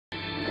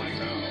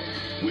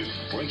with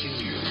breaking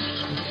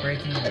news.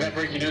 And that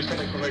breaking news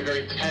coming from a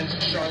very tense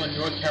Charlotte,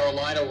 North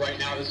Carolina right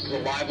now. This is a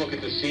live look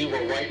at the scene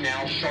where right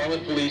now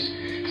Charlotte police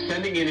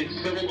sending in its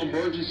civil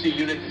emergency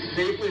unit to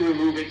safely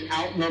remove its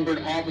outnumbered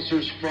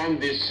officers from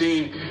this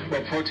scene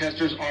where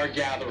protesters are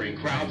gathering.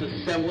 Crowds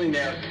assembling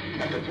there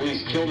after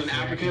police killed an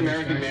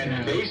African-American man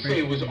who they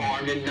say was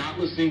armed and not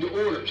listening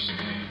to orders.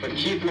 But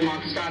Keith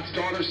Lamont Scott's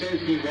daughter says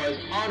he was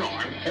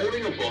unarmed,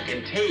 holding a book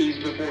and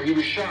tased before he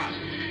was shot.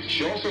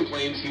 She also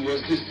claims he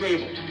was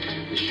disabled.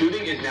 The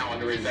shooting is now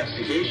under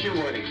investigation.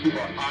 We're going to keep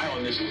our eye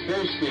on this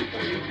closely for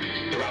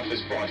you throughout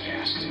this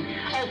broadcast.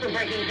 Also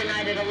breaking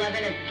tonight at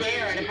 11, a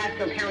scare at a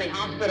Pasco County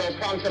hospital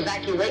prompts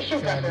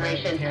evacuation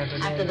preparation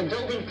after the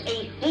building's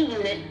AC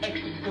unit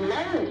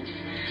explodes.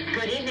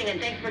 Good evening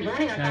and thanks for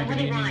joining us. I'm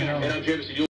Wendy Ryan. And I'm Jameson.